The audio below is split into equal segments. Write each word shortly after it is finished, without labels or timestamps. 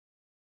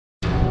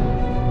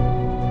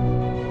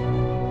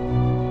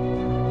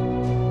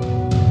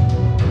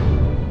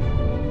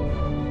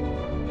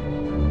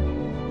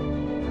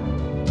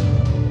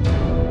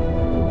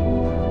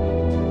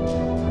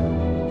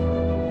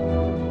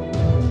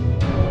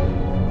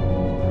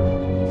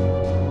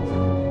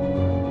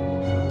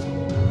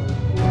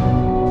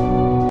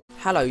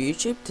Hello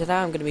YouTube, today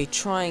I'm going to be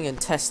trying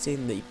and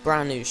testing the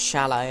brand new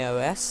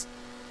ChaletOS.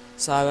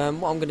 So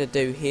what I'm going to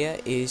do here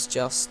is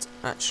just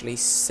actually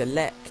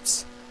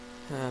select,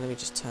 let me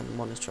just turn the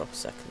monitor off a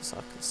second so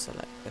I can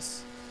select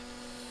this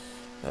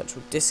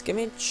virtual disk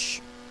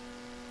image.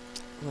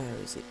 Where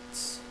is it?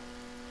 It's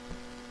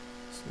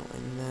not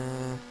in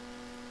there.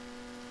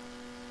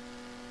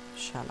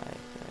 Chalet,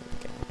 there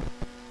we go.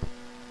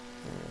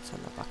 Turn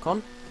that back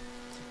on.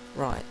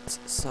 Right,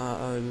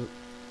 so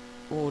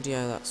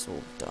audio, that's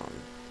all done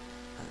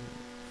and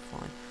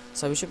fine.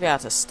 So we should be able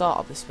to start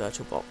up this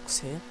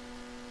VirtualBox here.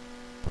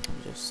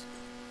 Just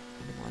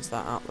minimize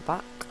that out the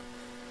back.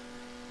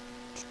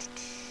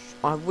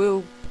 I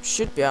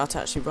should be able to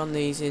actually run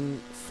these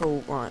in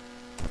full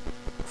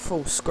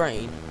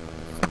screen,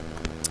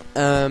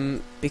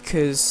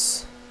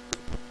 because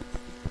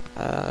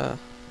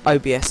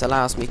OBS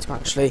allows me to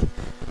actually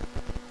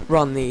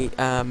run the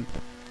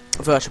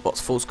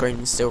VirtualBox full screen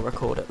and still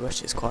record it,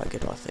 which is quite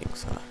good, I think.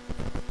 So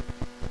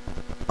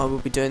I will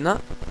be doing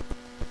that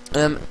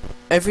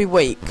every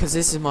week, because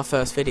this is my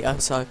first video.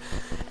 So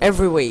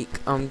every week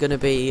I'm going to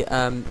be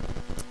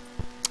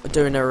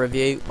doing a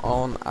review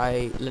on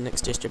a Linux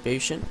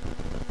distribution,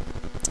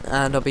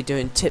 and I'll be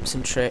doing tips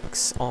and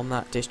tricks on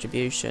that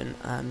distribution,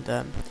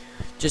 and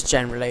just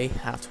generally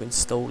how to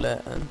install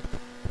it, and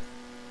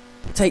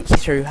take you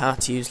through how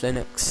to use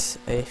Linux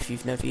if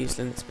you've never used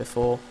Linux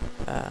before.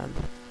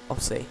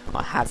 Obviously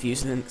I have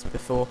used Linux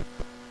before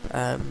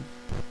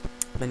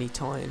many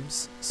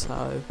times.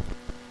 So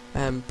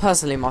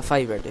personally my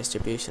favourite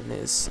distribution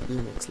is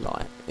Linux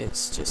Lite.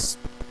 It's just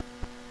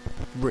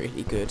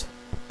really good.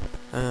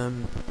 But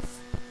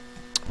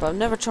I've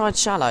never tried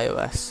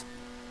ChaletOS,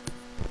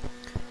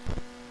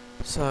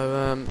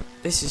 so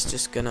this is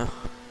just gonna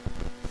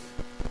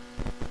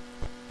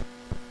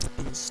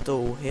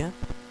install here.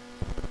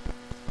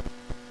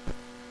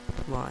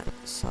 Right,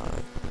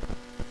 so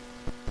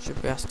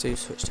should be able to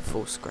switch to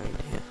full screen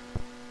here.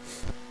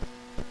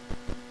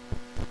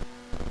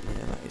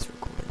 Yeah, that is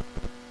recording.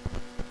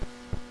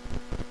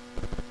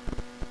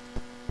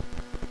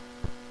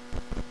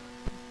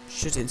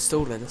 Should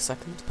install in a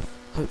second,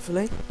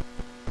 hopefully.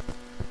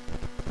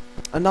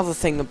 Another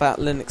thing about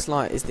Linux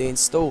Lite is the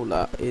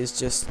installer is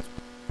just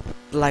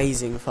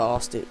blazing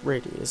fast. It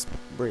really is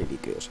really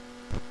good.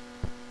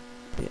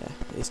 Yeah,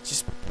 it's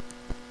just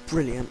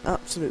brilliant,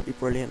 absolutely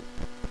brilliant.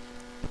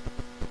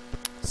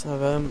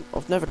 So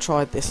I've never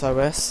tried this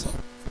OS,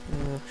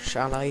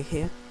 Chalet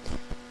here.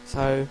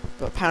 So,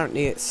 but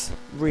apparently it's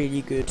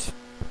really good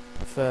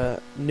for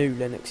new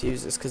Linux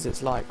users because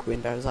it's like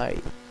Windows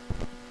 8,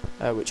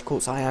 which of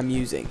course I am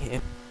using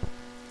here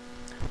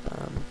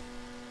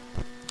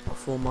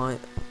for my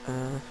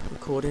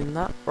recording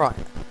that. Right.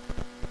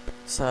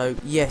 So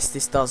yes,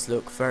 this does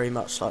look very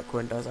much like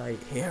Windows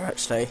 8 here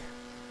actually.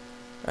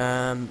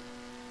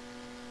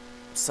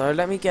 So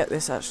let me get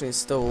this actually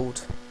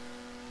installed.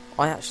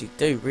 I actually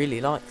do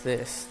really like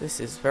this. This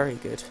is very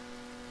good.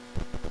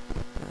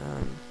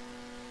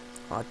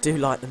 I do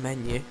like the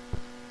menu.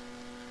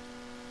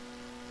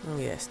 Oh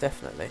yes,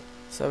 definitely.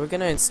 So we're going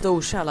to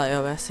install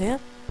ChaletOS here.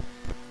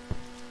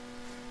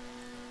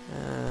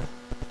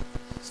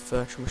 It's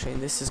virtual machine.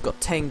 This has got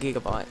 10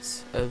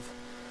 gigabytes of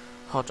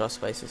hard drive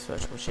space. This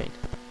virtual machine.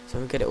 So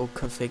we'll get it all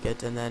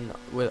configured, and then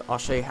I'll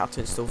show you how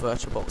to install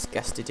VirtualBox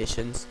guest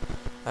editions.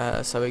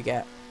 So we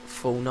get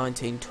full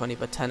 1920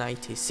 by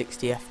 1080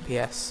 60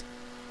 FPS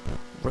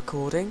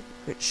recording,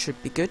 which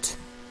should be good.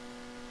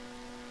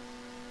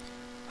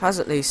 Has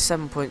at least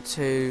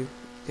 7.2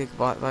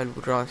 gigabyte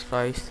available drive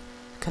space.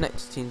 Connected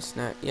to the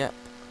internet. Yep,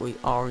 we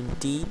are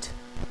indeed.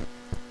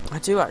 I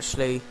do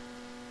actually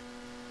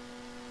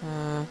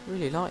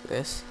really like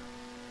this.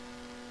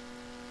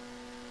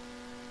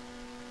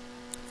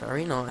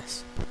 Very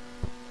nice.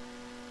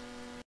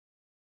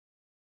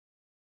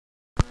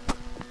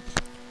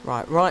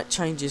 Right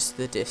changes to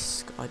the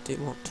disk. I do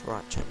want to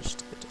right change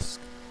to the disk.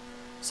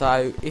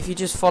 So if you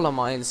just follow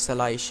my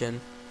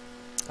installation,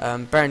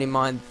 bearing in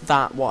mind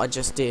that what I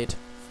just did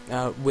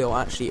will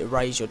actually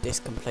erase your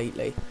disk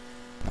completely.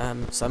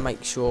 So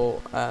make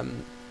sure,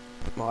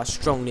 well, I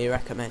strongly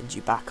recommend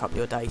you back up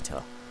your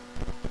data.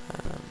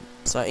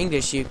 So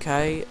English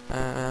UK,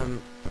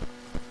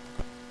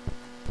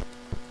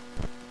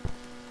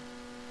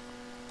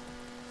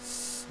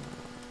 so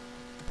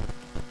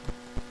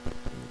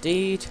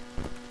indeed,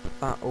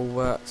 that all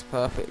works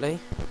perfectly.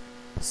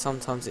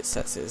 Sometimes it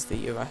sets it as the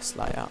US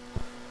layout,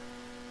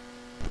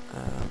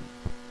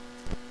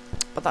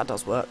 but that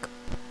does work.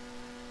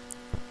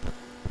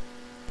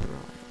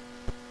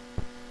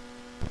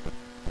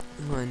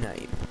 My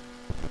name.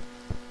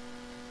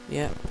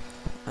 Yep.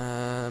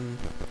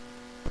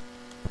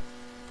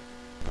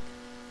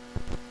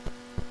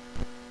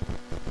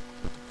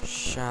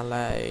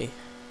 ChaletOS.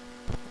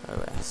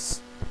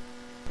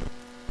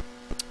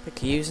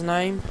 Pick a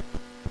username.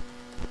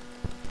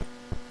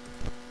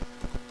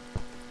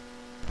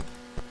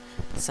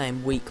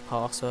 Same weak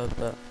password,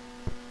 but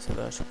it's a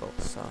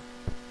VirtualBox. So.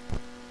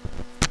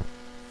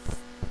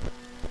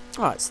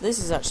 Alright, so this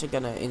is actually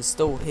going to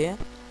install here.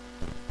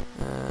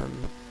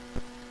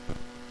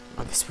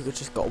 guess we've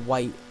just got to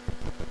wait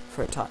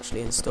for it to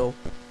actually install.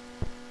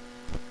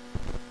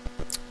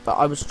 But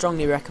I would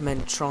strongly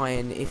recommend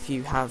trying, if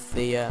you have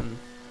the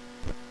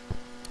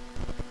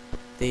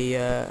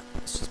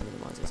let's just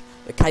minimise this,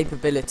 the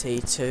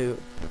capability to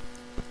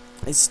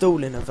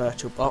install in a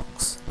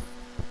VirtualBox.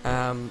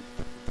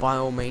 By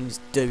all means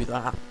do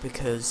that,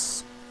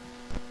 because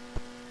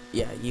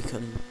yeah, you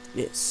can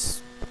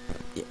just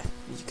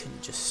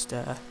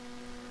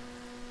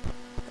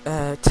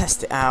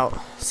test it out,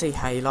 see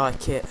how you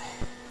like it,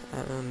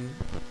 and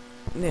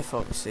if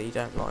obviously you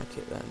don't like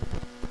it, then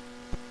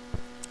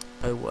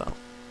oh well.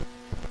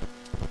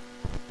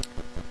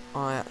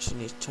 I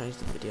actually need to change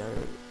the video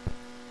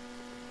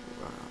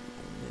on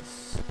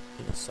this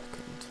in a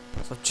second.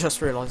 So I've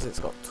just realised it's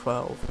got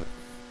 12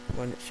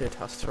 when it should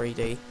have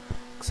 3D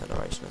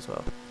acceleration as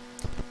well.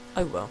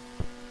 Oh well.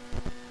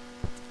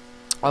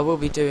 I will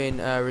be doing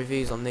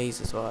reviews on these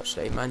as well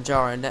actually.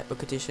 Manjaro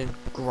Netbook Edition,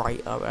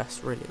 great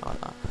OS, really like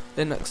that.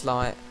 Linux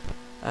Lite,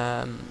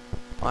 I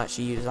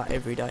actually use that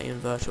every day in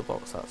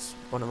VirtualBox, that's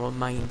one of my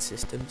main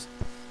systems.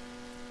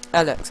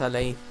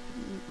 LXLE,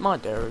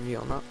 might do a review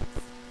on that.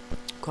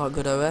 Quite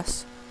good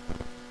OS.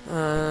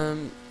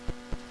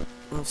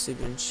 Obviously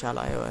doing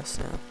ChaletOS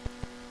now.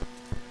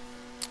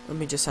 Let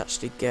me just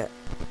actually get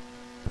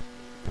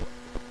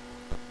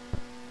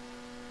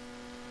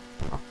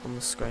up on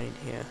the screen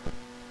here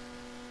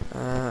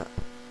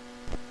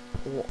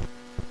what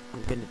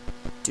I'm going to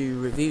do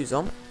reviews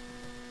on.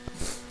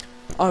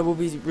 I will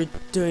be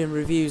doing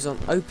reviews on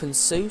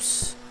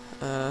OpenSUSE.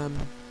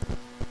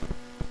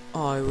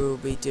 I will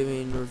be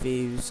doing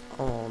reviews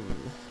on,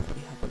 let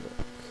me have a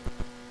look,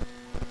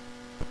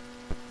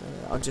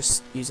 I'm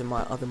just using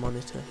my other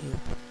monitor here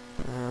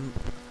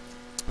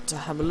to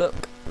have a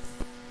look.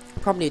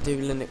 Probably do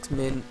Linux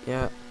Mint,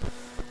 yeah,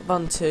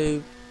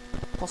 Ubuntu,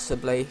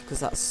 possibly, because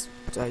that's,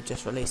 they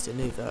just released a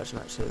new version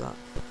actually of that,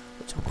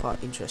 which I'm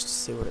quite interested to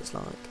see what it's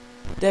like.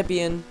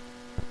 Debian,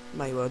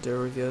 may well do a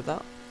review of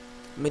that.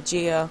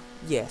 Mageia,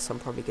 yes, I'm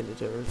probably going to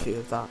do a review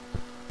of that.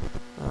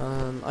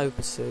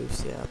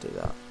 OpenSUSE, yeah, I'll do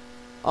that.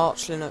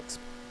 Arch Linux,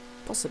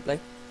 possibly.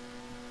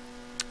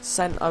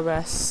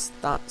 CentOS,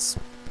 that's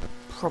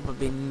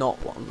probably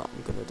not one that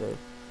I'm going to do.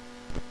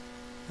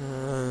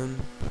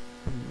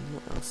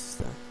 What else is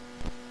there?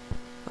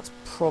 That's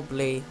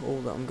probably all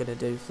that I'm going to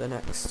do for the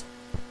next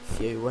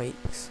few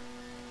weeks.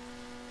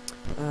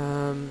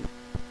 Oh,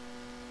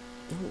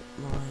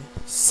 my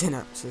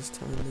synapses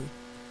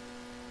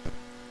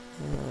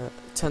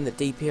turn the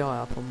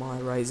DPI up on my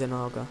Razer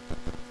Naga.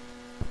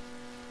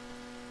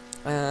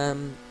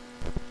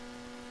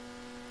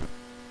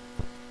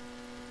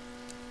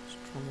 Just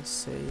trying to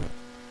see.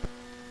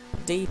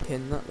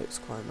 Deepin, that looks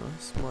quite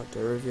nice. Might do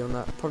a review on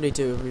that. Probably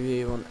do a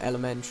review on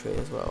Elementary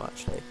as well,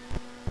 actually.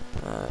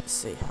 Let's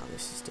see how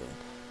this is doing.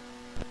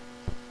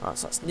 Right,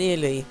 so that's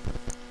nearly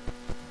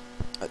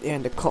at the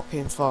end of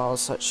copying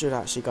files, so it should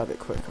actually go a bit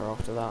quicker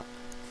after that.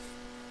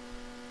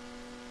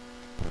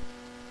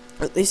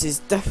 But this is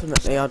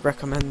definitely, I'd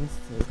recommend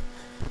to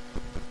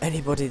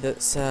anybody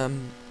that's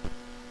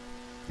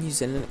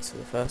using Linux for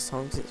the first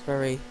time, because it's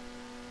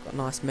got a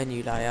nice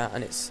menu layout,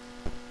 and it's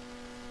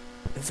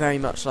very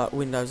much like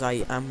Windows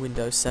 8 and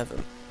Windows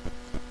 7.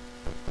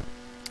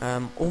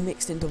 All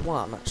mixed into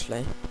one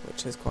actually,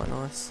 which is quite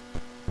nice.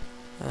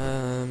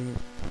 Multimedia,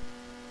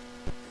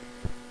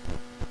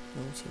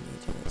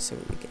 let's see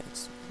what we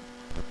get.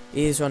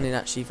 It is running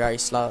actually very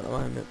slow at the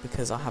moment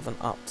because I haven't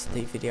upped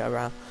the video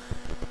RAM,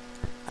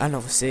 and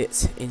obviously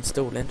it's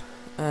installing.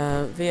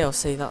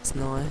 VLC, that's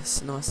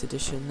nice, nice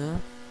addition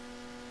there.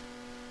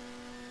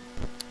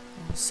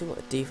 Let's see what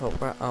the default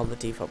the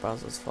default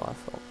browser is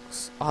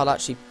Firefox. I'll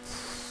actually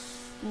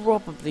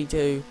probably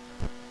do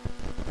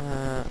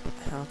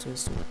how to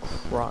install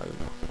Chrome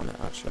on it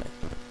actually.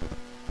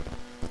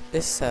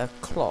 This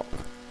clock,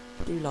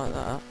 I do like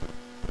that.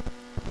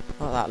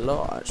 I like that a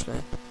lot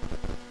actually.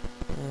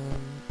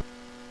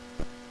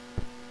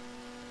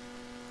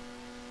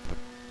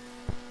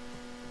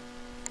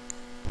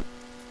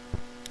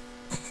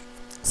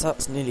 So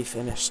that's nearly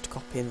finished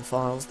copying the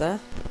files there.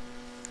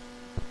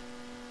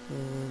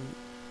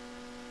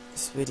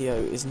 This video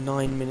is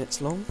 9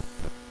 minutes long.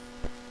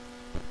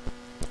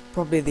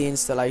 Probably the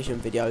installation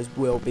videos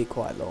will be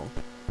quite long.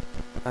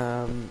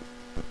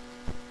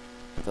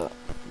 But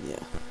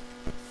yeah,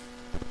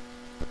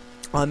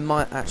 I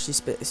might actually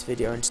split this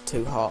video into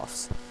two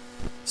halves.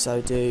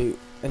 So do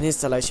an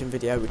installation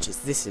video, which is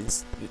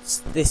this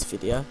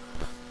video,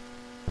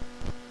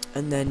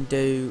 and then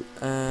do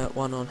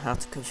one on how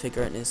to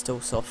configure and install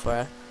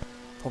software,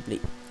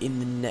 probably in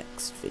the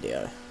next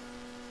video.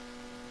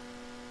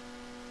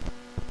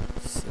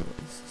 Let's see what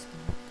this is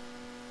like.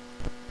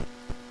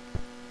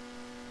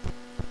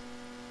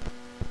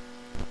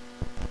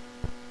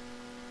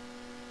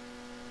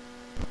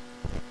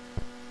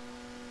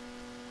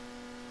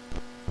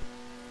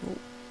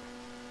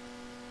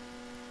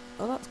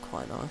 Oh, that's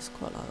quite nice,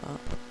 quite like that.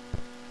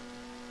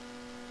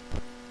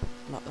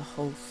 Like the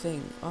whole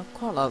thing. I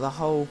quite like the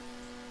whole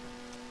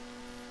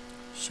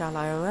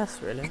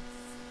ChaletOS really.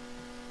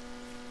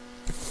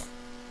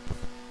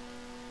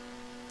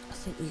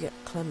 think you get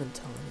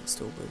Clementine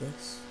installed with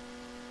this.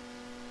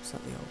 Is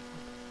that the old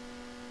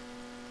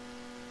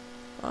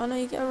one? Oh no,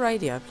 you get a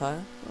radio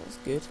player. That's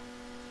good.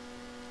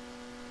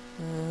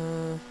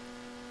 Well,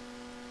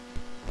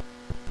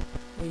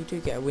 you do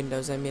get a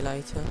Windows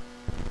emulator.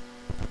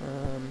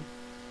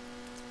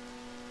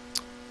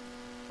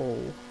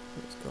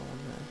 Let's go on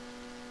there.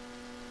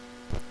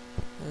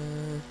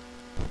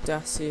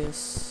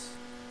 Dacius,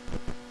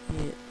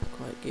 yeah,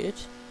 quite good.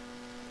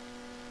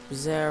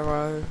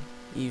 Zero,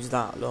 use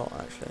that a lot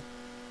actually.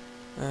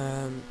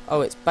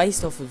 Oh, it's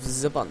based off of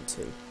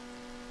Ubuntu.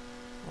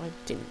 I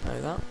didn't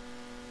know that.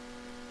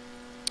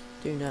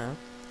 Do now.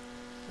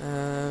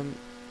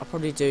 I'll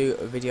probably do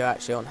a video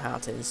actually on how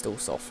to install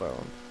software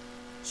on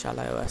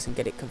ChaletOS and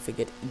get it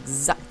configured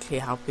exactly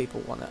how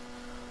people want it.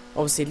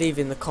 Obviously leave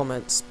in the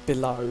comments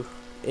below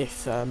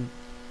if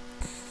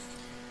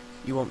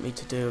you want me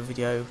to do a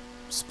video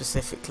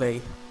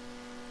specifically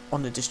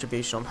on the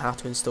distribution on how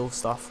to install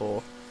stuff,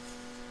 or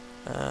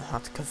how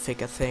to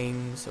configure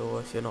things, or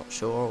if you're not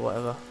sure or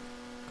whatever,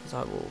 because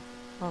I will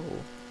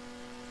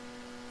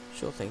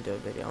sure thing do a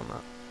video on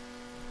that.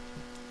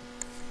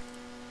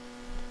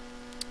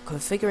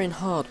 Configuring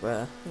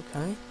hardware,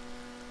 okay.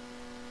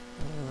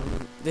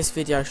 This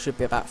video should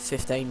be about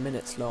 15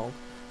 minutes long,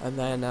 and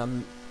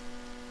then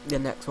the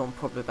next one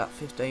probably about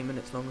 15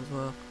 minutes long as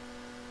well.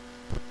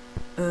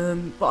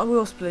 But I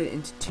will split it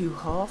into two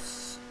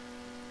halves.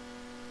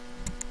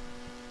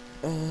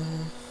 So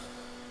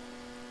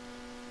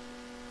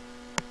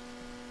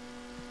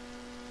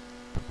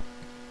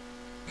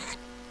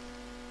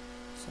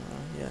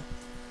yeah,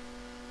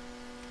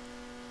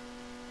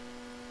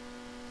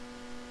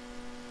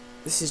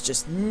 this is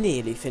just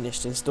nearly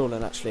finished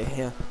installing actually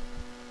here.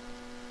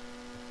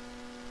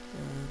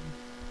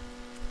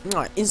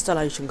 Right,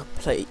 installation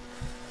complete.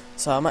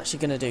 So I'm actually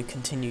going to do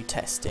continue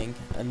testing,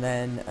 and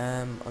then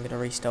I'm going to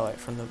restart it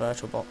from the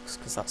VirtualBox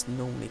because that's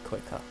normally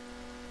quicker.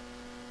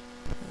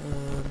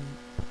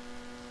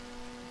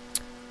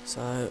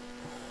 So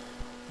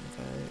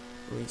go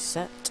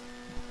reset.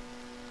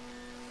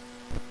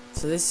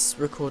 So this is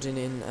recording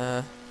in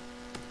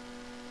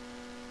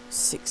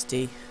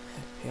 60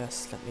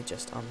 FPS. Let me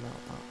just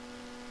unmount that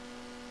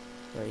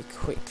very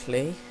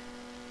quickly.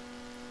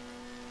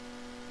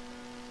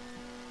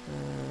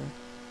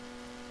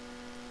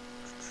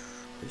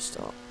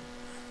 Restart.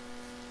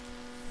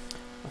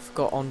 I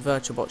forgot on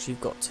VirtualBox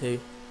you've got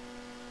to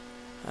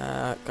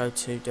go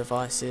to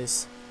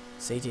devices,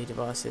 CD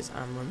devices,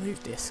 and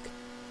remove disk.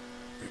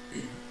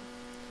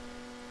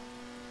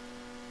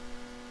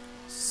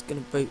 It's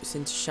going to boot us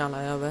into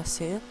ChaletOS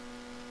here.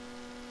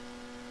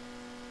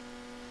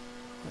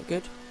 Quite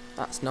good.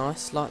 That's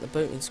nice. Like the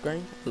booting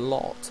screen a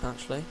lot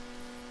actually.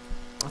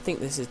 I think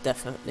this is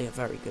definitely a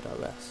very good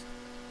OS.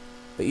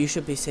 But you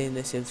should be seeing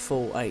this in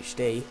full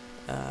HD.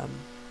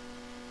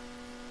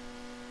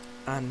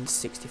 And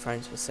 60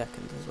 frames per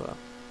second as well,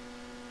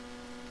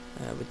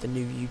 with the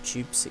new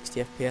YouTube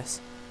 60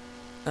 FPS.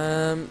 So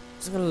I'm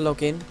going to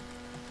log in.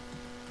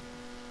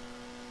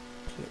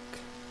 Click.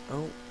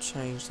 Oh,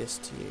 change this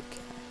to UK.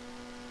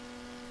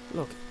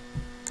 Log in.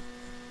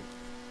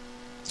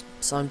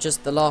 So I'm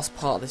just the last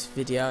part of this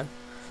video.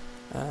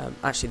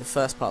 Actually, the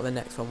first part of the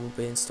next one will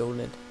be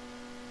installing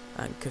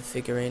and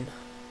configuring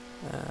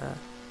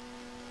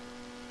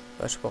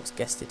VirtualBox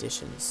guest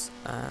editions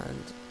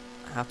and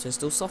how to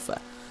install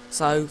software.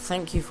 So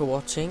thank you for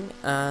watching,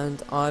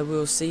 and I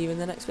will see you in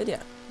the next video.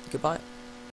 Goodbye.